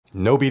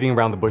No beating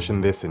around the bush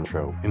in this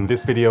intro. In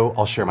this video,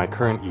 I'll share my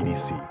current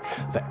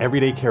EDC, the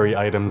everyday carry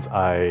items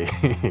I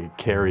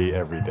carry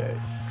every day.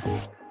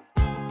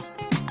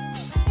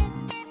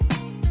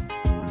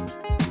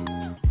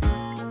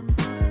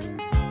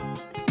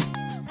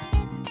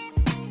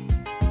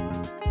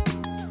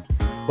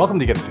 Welcome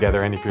to Get It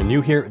Together, and if you're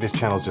new here, this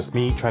channel is just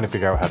me trying to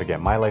figure out how to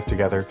get my life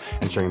together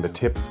and sharing the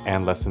tips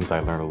and lessons I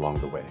learned along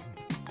the way.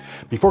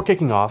 Before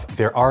kicking off,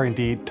 there are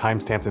indeed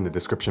timestamps in the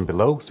description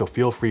below, so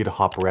feel free to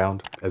hop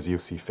around as you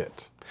see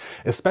fit.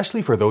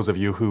 Especially for those of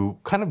you who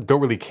kind of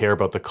don't really care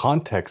about the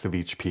context of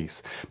each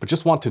piece, but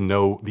just want to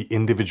know the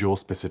individual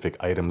specific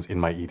items in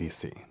my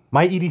EDC.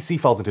 My EDC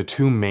falls into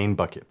two main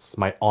buckets,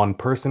 my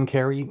on-person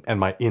carry and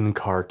my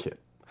in-car kit.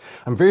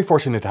 I'm very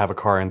fortunate to have a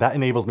car, and that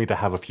enables me to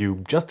have a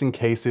few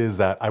just-in-cases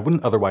that I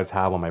wouldn't otherwise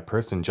have on my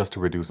person just to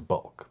reduce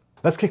bulk.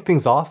 Let's kick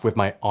things off with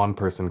my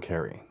on-person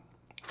carry.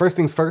 First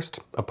things first,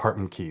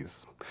 apartment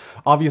keys.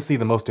 Obviously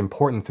the most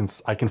important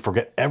since I can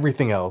forget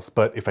everything else,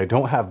 but if I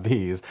don't have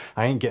these,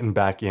 I ain't getting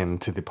back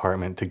into the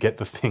apartment to get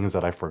the things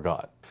that I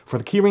forgot. For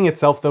the keyring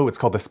itself though, it's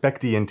called the Spec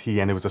DNT,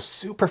 and it was a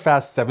super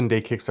fast 7-day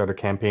Kickstarter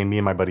campaign me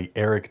and my buddy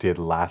Eric did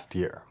last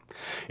year.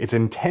 Its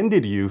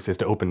intended use is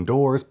to open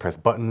doors, press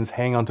buttons,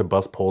 hang onto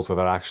bus poles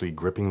without actually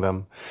gripping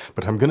them.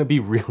 But I'm gonna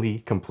be really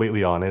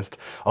completely honest,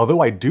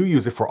 although I do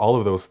use it for all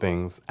of those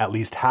things, at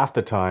least half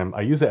the time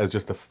I use it as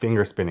just a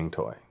finger spinning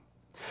toy.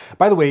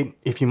 By the way,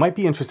 if you might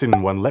be interested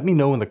in one, let me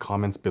know in the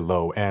comments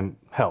below, and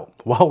hell,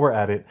 while we're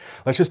at it,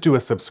 let's just do a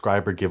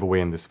subscriber giveaway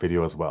in this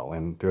video as well,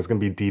 and there's gonna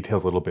be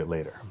details a little bit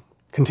later.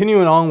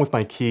 Continuing on with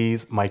my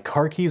keys, my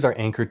car keys are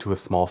anchored to a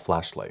small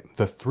flashlight,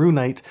 the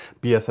ThruNite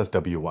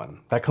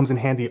BSSW1. That comes in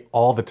handy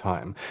all the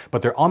time,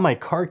 but they're on my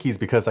car keys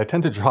because I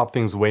tend to drop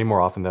things way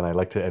more often than I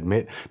like to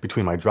admit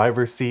between my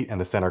driver's seat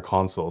and the center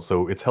console,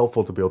 so it's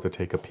helpful to be able to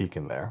take a peek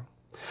in there.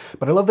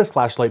 But I love this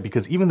flashlight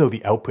because even though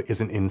the output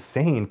isn't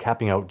insane,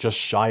 capping out just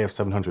shy of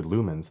 700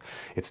 lumens,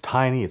 it's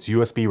tiny, it's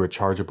USB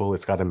rechargeable,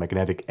 it's got a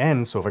magnetic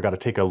end, so if I gotta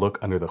take a look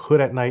under the hood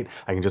at night,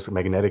 I can just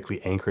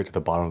magnetically anchor it to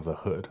the bottom of the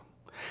hood.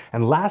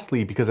 And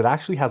lastly, because it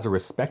actually has a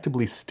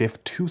respectably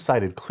stiff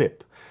two-sided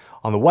clip.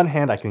 On the one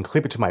hand, I can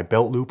clip it to my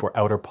belt loop or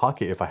outer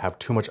pocket if I have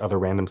too much other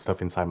random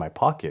stuff inside my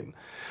pocket.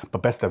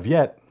 But best of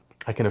yet,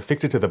 I can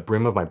affix it to the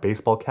brim of my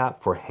baseball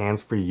cap for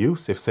hands-free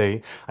use if,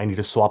 say, I need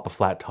to swap a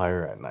flat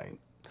tire at night.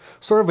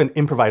 Sort of an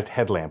improvised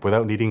headlamp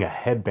without needing a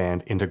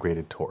headband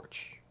integrated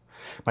torch.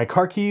 My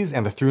car keys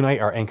and the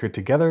ThruNite are anchored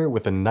together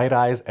with a Night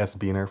Eyes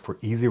S-Beaner for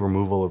easy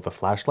removal of the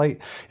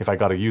flashlight if I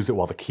gotta use it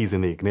while the key's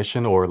in the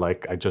ignition, or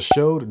like I just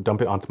showed,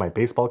 dump it onto my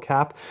baseball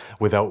cap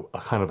without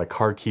kind of the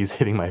car keys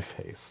hitting my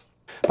face.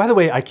 By the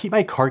way, I keep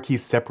my car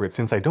keys separate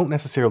since I don't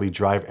necessarily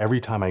drive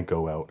every time I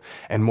go out,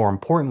 and more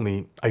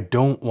importantly, I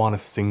don't want a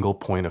single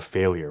point of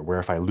failure where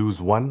if I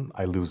lose one,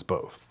 I lose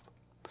both.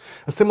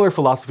 A similar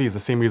philosophy is the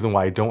same reason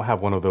why I don't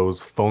have one of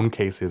those phone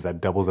cases that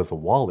doubles as a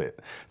wallet,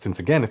 since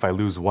again, if I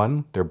lose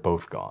one, they're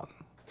both gone.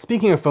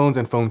 Speaking of phones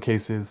and phone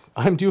cases,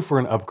 I'm due for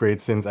an upgrade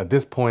since at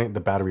this point the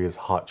battery is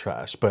hot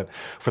trash, but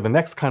for the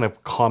next kind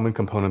of common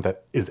component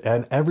that is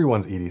in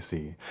everyone's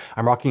EDC,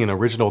 I'm rocking an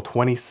original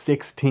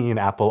 2016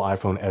 Apple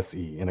iPhone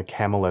SE in a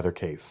camel leather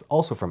case,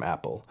 also from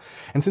Apple.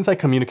 And since I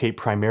communicate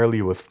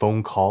primarily with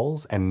phone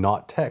calls and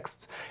not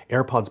texts,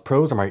 AirPods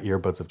Pros are my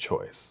earbuds of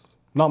choice.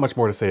 Not much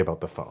more to say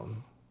about the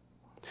phone.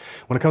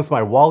 When it comes to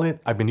my wallet,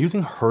 I've been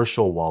using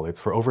Herschel wallets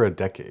for over a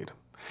decade.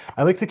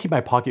 I like to keep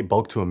my pocket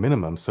bulk to a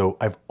minimum, so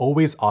I've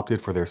always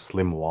opted for their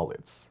slim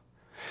wallets.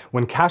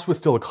 When cash was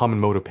still a common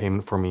mode of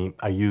payment for me,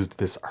 I used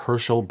this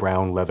Herschel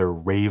brown leather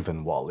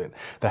Raven wallet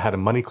that had a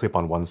money clip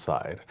on one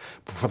side.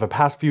 But for the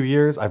past few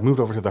years, I've moved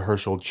over to the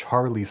Herschel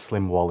Charlie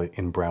Slim wallet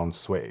in brown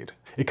suede.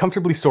 It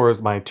comfortably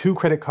stores my 2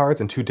 credit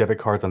cards and 2 debit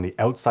cards on the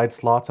outside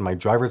slots and my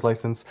driver's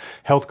license,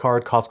 health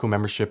card, Costco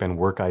membership, and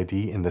work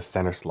ID in the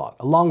center slot,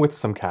 along with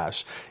some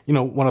cash. You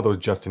know, one of those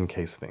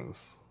just-in-case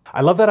things.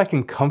 I love that I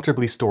can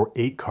comfortably store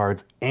 8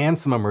 cards and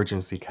some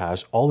emergency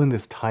cash all in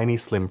this tiny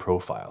slim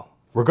profile.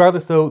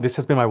 Regardless though, this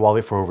has been my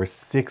wallet for over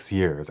 6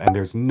 years and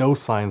there's no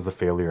signs of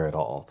failure at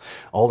all.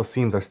 All the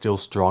seams are still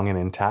strong and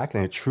intact,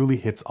 and it truly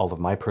hits all of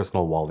my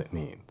personal wallet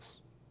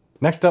needs.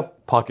 Next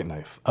up, pocket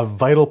knife, a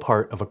vital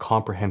part of a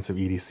comprehensive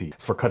EDC.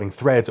 It's for cutting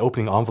threads,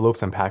 opening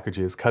envelopes and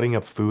packages, cutting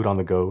up food on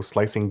the go,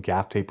 slicing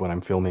gaff tape when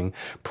I'm filming,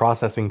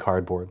 processing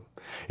cardboard.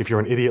 If you're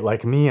an idiot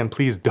like me, and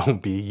please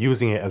don't be,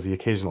 using it as the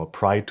occasional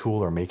pry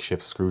tool or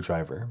makeshift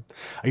screwdriver.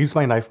 I use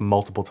my knife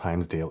multiple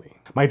times daily.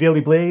 My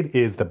daily blade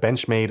is the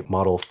Benchmade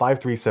Model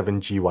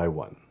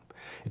 537GY1.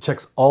 It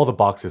checks all the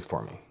boxes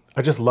for me.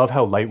 I just love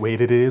how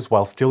lightweight it is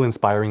while still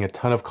inspiring a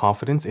ton of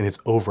confidence in its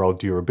overall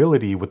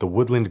durability with the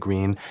woodland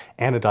green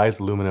anodized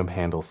aluminum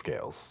handle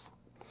scales.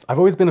 I've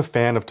always been a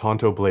fan of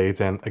Tonto blades,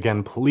 and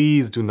again,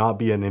 please do not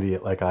be an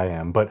idiot like I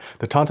am, but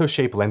the Tonto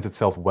shape lends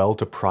itself well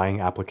to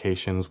prying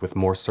applications with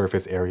more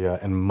surface area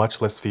and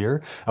much less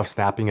fear of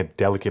snapping a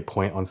delicate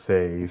point on,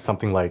 say,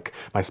 something like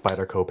my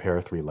Spyderco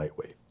Para 3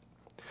 Lightweight.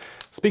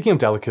 Speaking of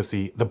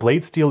delicacy, the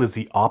blade steel is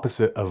the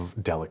opposite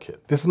of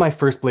delicate. This is my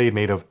first blade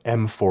made of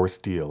M4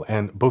 steel,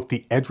 and both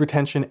the edge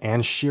retention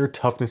and sheer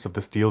toughness of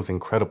the steel is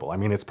incredible. I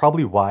mean, it's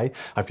probably why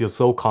I feel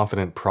so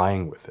confident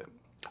prying with it.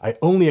 I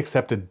only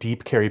accept a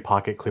deep carry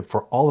pocket clip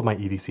for all of my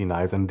EDC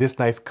knives, and this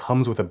knife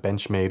comes with a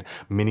Benchmade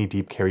mini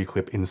deep carry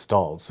clip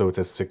installed, so it's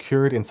as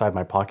secured inside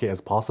my pocket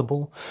as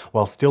possible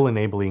while still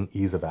enabling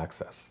ease of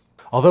access.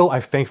 Although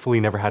I've thankfully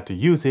never had to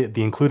use it,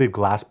 the included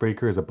glass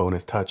breaker is a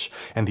bonus touch,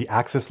 and the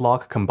access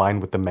lock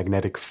combined with the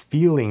magnetic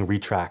feeling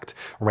retract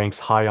ranks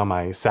high on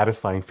my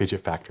satisfying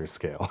fidget factor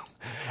scale.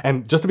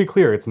 And just to be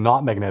clear, it's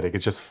not magnetic, it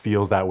just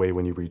feels that way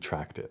when you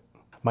retract it.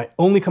 My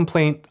only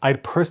complaint,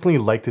 I'd personally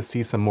like to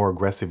see some more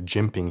aggressive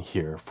jimping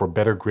here for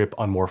better grip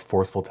on more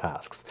forceful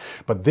tasks.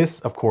 But this,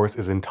 of course,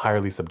 is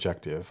entirely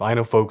subjective. I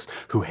know folks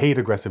who hate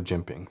aggressive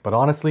jimping, but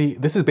honestly,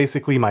 this is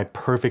basically my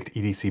perfect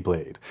EDC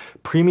blade.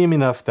 Premium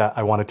enough that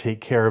I want to take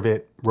care of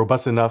it,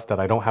 robust enough that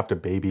I don't have to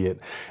baby it,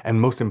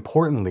 and most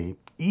importantly,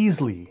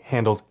 easily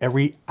handles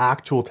every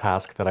actual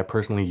task that I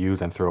personally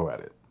use and throw at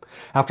it.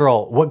 After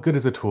all, what good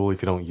is a tool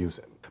if you don't use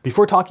it?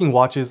 Before talking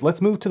watches,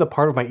 let's move to the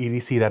part of my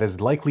EDC that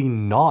is likely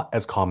not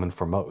as common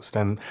for most,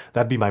 and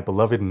that'd be my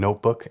beloved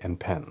notebook and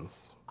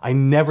pens. I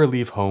never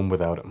leave home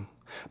without them.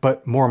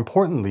 But more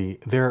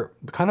importantly, they're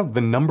kind of the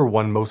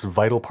 #1 most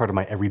vital part of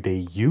my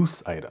everyday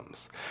use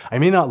items. I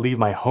may not leave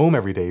my home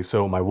every day,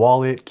 so my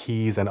wallet,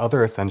 keys, and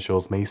other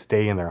essentials may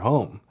stay in their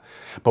home.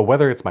 But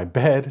whether it's my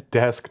bed,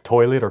 desk,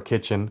 toilet, or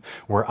kitchen,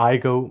 where I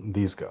go,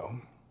 these go.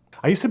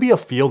 I used to be a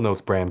Field Notes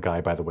brand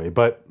guy, by the way,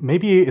 but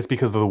maybe it's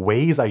because of the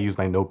ways I use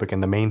my notebook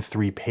and the main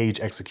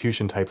 3-page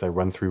execution types I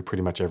run through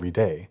pretty much every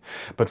day.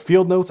 But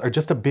Field Notes are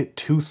just a bit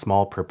too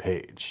small per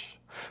page.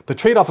 The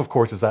trade-off, of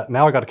course, is that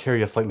now I gotta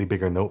carry a slightly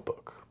bigger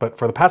notebook. But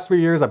for the past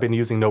 3 years, I've been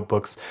using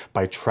notebooks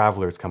by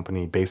Traveler's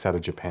Company based out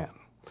of Japan.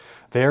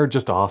 They're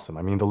just awesome.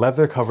 I mean, the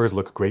leather covers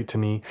look great to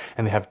me,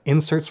 and they have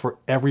inserts for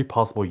every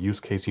possible use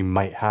case you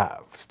might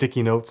have.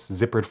 Sticky notes,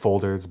 zippered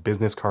folders,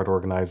 business card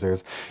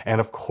organizers, and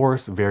of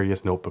course,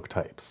 various notebook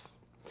types.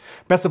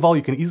 Best of all,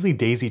 you can easily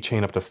daisy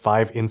chain up to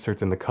 5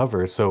 inserts in the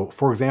cover. So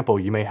for example,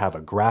 you may have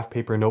a graph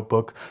paper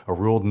notebook, a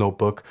ruled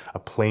notebook, a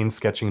plain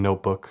sketching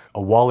notebook,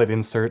 a wallet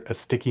insert, a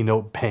sticky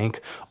note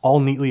bank, all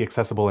neatly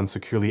accessible and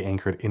securely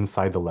anchored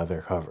inside the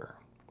leather cover.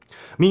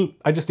 Me,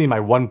 I just need my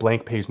 1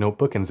 blank page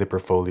notebook and zipper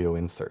folio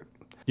insert.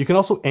 You can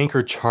also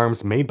anchor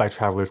charms made by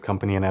Traveler's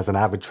Company, and as an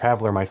avid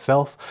traveler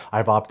myself,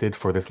 I've opted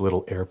for this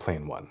little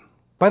airplane one.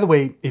 By the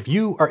way, if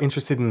you are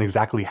interested in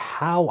exactly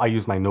how I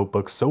use my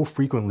notebook so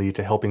frequently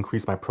to help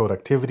increase my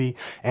productivity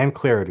and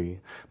clarity,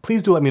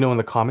 please do let me know in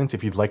the comments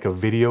if you'd like a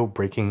video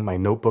breaking my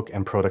notebook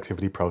and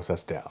productivity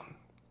process down.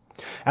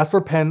 As for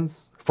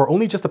pens, for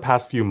only just the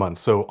past few months,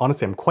 so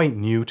honestly I'm quite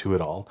new to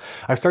it all,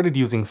 I've started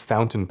using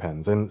fountain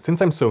pens, and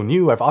since I'm so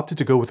new, I've opted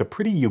to go with a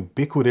pretty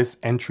ubiquitous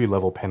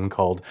entry-level pen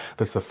called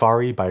the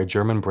Safari by a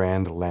German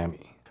brand,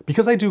 Lamy.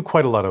 Because I do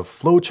quite a lot of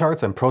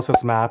flowcharts and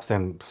process maps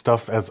and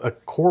stuff as a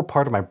core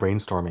part of my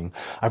brainstorming,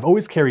 I've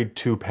always carried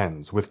 2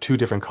 pens with 2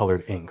 different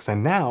colored inks,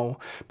 and now,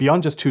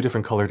 beyond just 2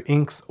 different colored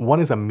inks,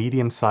 one is a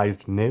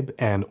medium-sized nib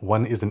and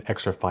one is an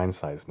extra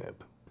fine-sized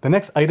nib. The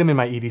next item in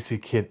my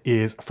EDC kit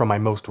is from my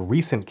most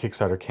recent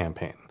Kickstarter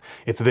campaign.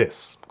 It's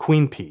this,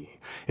 Queen P.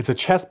 It's a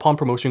chess pawn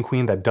promotion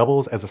queen that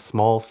doubles as a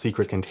small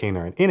secret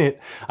container, and in it,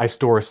 I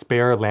store a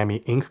spare Lamy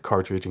ink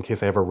cartridge in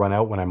case I ever run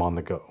out when I'm on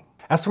the go.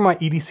 As for my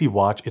EDC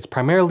watch, it's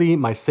primarily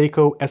my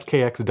Seiko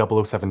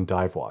SKX007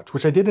 dive watch,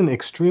 which I did an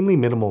extremely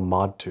minimal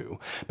mod to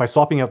by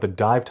swapping out the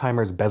dive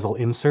timer's bezel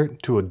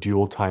insert to a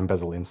dual time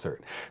bezel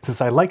insert, since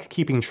I like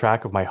keeping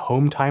track of my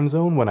home time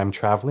zone when I'm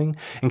traveling,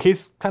 in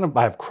case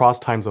I have cross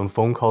time zone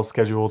phone calls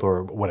scheduled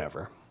or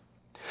whatever.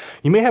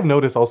 You may have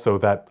noticed also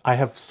that I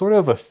have sort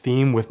of a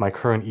theme with my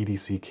current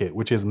EDC kit,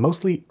 which is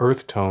mostly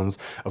earth tones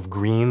of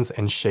greens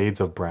and shades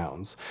of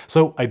browns.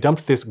 So I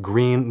dumped this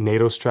green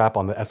NATO strap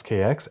on the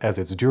SKX as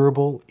it's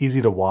durable,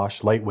 easy to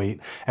wash, lightweight,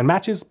 and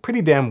matches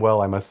pretty damn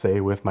well, I must say,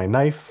 with my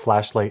knife,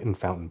 flashlight, and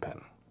fountain pen.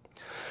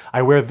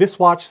 I wear this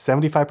watch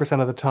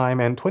 75% of the time,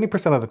 and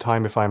 20% of the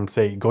time if I'm,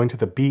 say, going to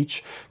the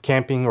beach,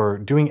 camping, or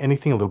doing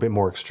anything a little bit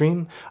more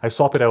extreme, I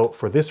swap it out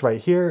for this right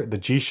here, the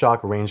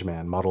G-Shock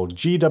Rangeman, model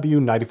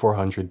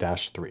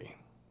GW9400-3.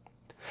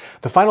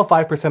 The final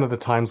 5% of the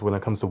times when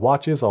it comes to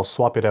watches, I'll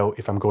swap it out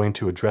if I'm going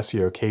to a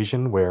dressier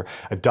occasion where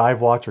a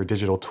dive watch or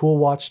digital tool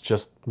watch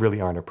just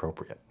really aren't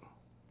appropriate.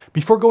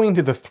 Before going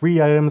into the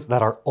 3 items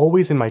that are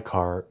always in my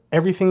car,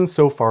 everything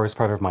so far is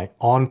part of my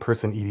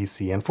on-person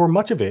EDC, and for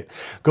much of it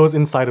goes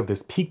inside of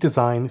this Peak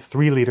Design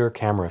 3-liter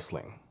camera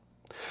sling.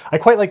 I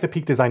quite like the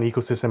Peak Design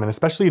ecosystem and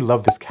especially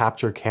love this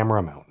capture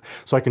camera mount,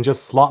 so I can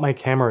just slot my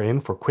camera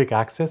in for quick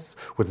access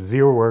with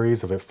zero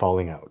worries of it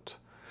falling out.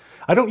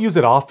 I don't use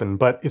it often,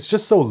 but it's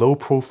just so low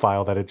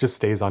profile that it just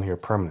stays on here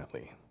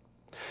permanently.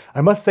 I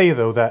must say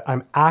though that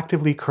I'm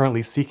actively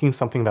currently seeking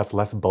something that's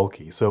less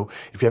bulky, so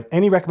if you have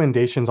any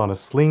recommendations on a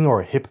sling or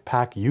a hip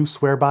pack you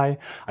swear by,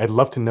 I'd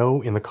love to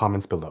know in the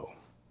comments below.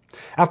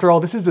 After all,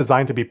 this is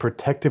designed to be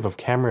protective of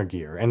camera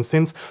gear, and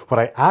since what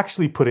I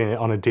actually put in it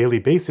on a daily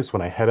basis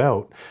when I head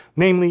out,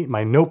 namely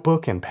my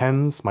notebook and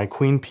pens, my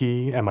Queen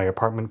P, and my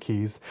apartment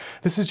keys,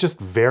 this is just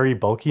very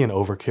bulky and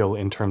overkill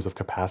in terms of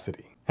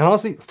capacity. And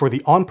honestly, for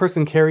the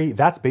on-person carry,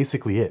 that's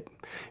basically it.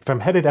 If I'm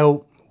headed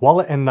out,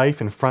 wallet and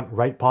knife in front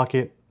right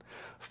pocket,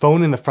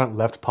 phone in the front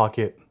left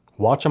pocket,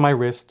 watch on my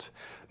wrist,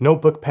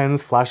 notebook,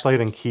 pens,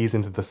 flashlight, and keys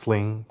into the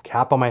sling,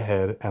 cap on my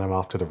head, and I'm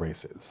off to the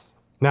races.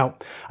 Now,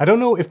 I don't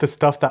know if the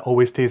stuff that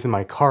always stays in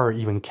my car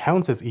even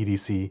counts as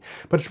EDC,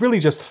 but it's really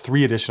just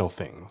 3 additional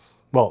things.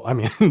 Well, I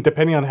mean,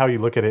 depending on how you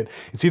look at it,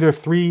 it's either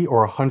 3 or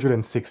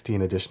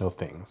 116 additional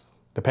things,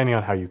 depending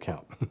on how you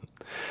count.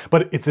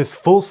 But it's this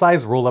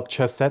full-size roll-up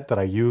chest set that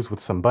I use with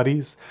some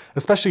buddies,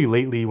 especially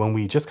lately when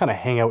we just kind of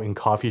hang out in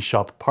coffee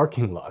shop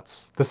parking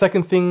lots. The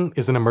second thing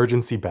is an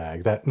emergency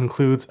bag that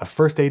includes a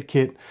first aid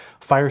kit,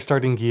 fire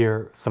starting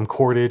gear, some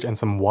cordage, and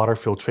some water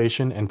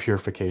filtration and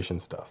purification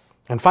stuff.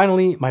 And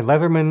finally, my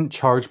Leatherman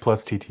Charge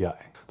Plus TTI.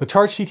 The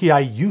Charge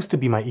TTI used to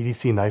be my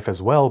EDC knife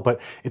as well, but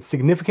it's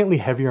significantly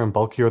heavier and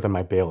bulkier than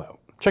my bailout.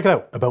 Check it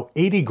out, about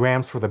 80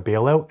 grams for the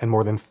bailout and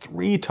more than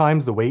 3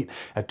 times the weight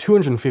at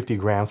 250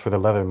 grams for the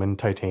Leatherman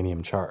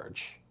Titanium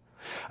Charge.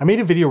 I made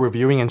a video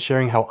reviewing and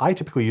sharing how I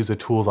typically use the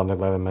tools on the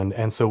Leatherman,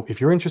 and so if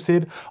you're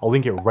interested, I'll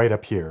link it right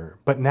up here.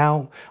 But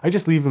now, I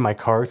just leave in my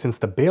car since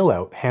the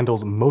bailout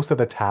handles most of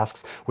the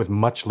tasks with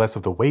much less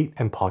of the weight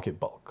and pocket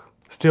bulk.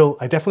 Still,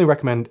 I definitely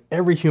recommend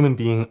every human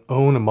being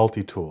own a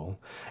multi-tool.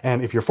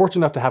 And if you're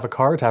fortunate enough to have a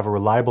car, to have a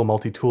reliable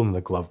multi-tool in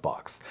the glove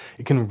box.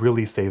 It can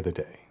really save the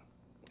day.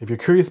 If you're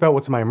curious about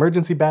what's in my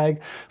emergency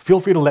bag, feel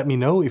free to let me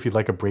know if you'd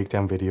like a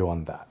breakdown video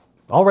on that.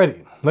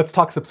 Alrighty, let's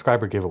talk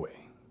subscriber giveaway.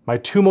 My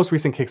 2 most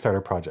recent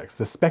Kickstarter projects,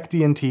 the Spec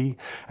DNT,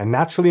 a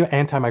naturally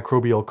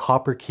antimicrobial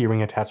copper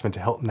keyring attachment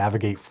to help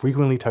navigate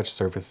frequently touched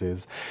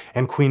surfaces,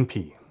 and Queen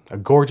P, a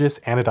gorgeous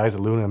anodized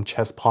aluminum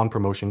chest pawn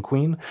promotion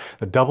queen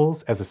that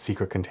doubles as a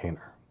secret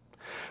container.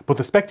 Both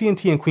the Spec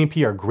DNT and Queen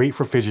P are great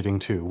for fidgeting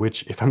too,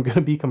 which, if I'm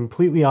gonna be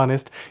completely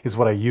honest, is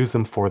what I use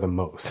them for the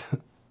most.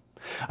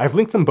 I've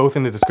linked them both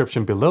in the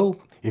description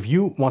below if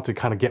you want to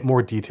kind of get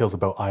more details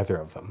about either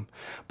of them.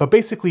 But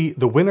basically,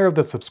 the winner of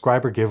the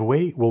subscriber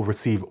giveaway will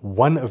receive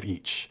 1 of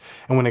each.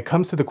 And when it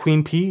comes to the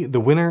Queen P, the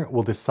winner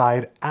will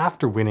decide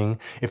after winning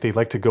if they'd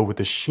like to go with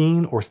the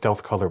sheen or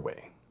stealth colorway.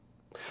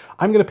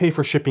 I'm going to pay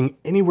for shipping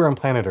anywhere on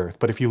planet Earth,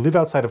 but if you live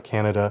outside of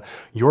Canada,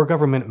 your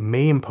government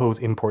may impose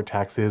import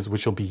taxes,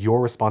 which will be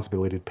your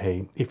responsibility to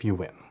pay if you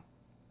win.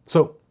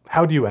 So,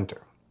 how do you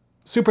enter?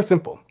 Super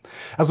simple.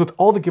 As with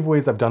all the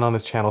giveaways I've done on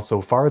this channel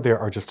so far, there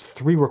are just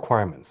 3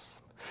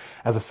 requirements.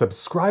 As a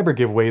subscriber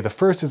giveaway, the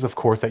first is of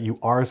course that you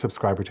are a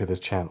subscriber to this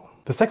channel.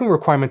 The second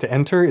requirement to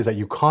enter is that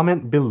you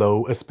comment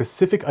below a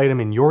specific item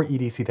in your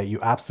EDC that you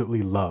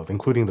absolutely love,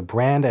 including the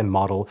brand and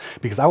model,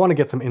 because I want to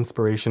get some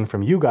inspiration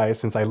from you guys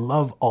since I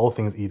love all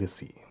things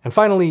EDC. And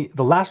finally,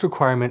 the last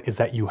requirement is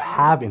that you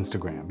have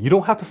Instagram. You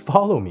don't have to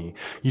follow me,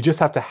 you just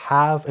have to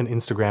have an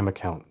Instagram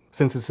account,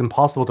 since it's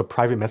impossible to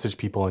private message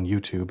people on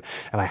YouTube,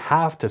 and I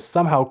have to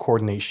somehow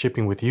coordinate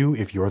shipping with you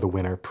if you're the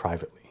winner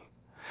privately.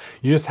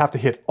 You just have to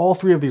hit all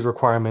 3 of these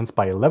requirements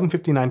by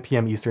 11:59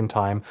 p.m. Eastern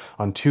Time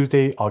on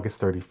Tuesday,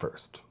 August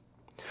 31st.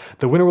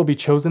 The winner will be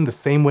chosen the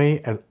same way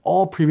as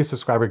all previous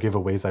subscriber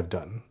giveaways I've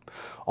done.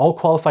 All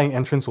qualifying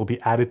entrants will be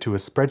added to a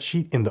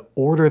spreadsheet in the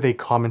order they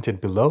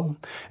commented below,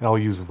 and I'll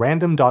use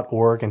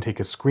random.org and take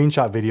a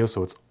screenshot video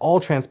so it's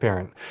all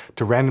transparent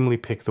to randomly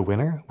pick the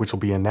winner, which will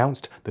be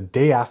announced the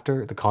day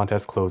after the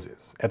contest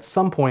closes, at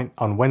some point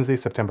on Wednesday,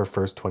 September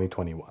 1st,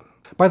 2021.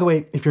 By the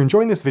way, if you're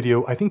enjoying this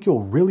video, I think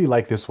you'll really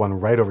like this one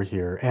right over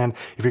here, and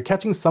if you're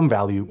catching some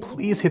value,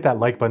 please hit that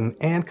like button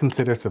and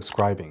consider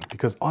subscribing,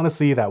 because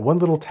honestly, that one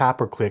little tap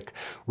or click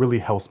really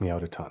helps me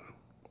out a ton.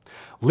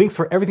 Links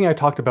for everything I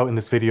talked about in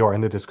this video are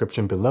in the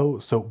description below,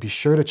 so be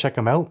sure to check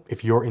them out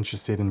if you're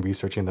interested in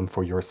researching them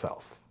for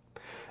yourself.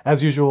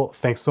 As usual,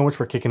 thanks so much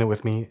for kicking it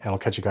with me, and I'll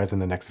catch you guys in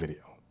the next video.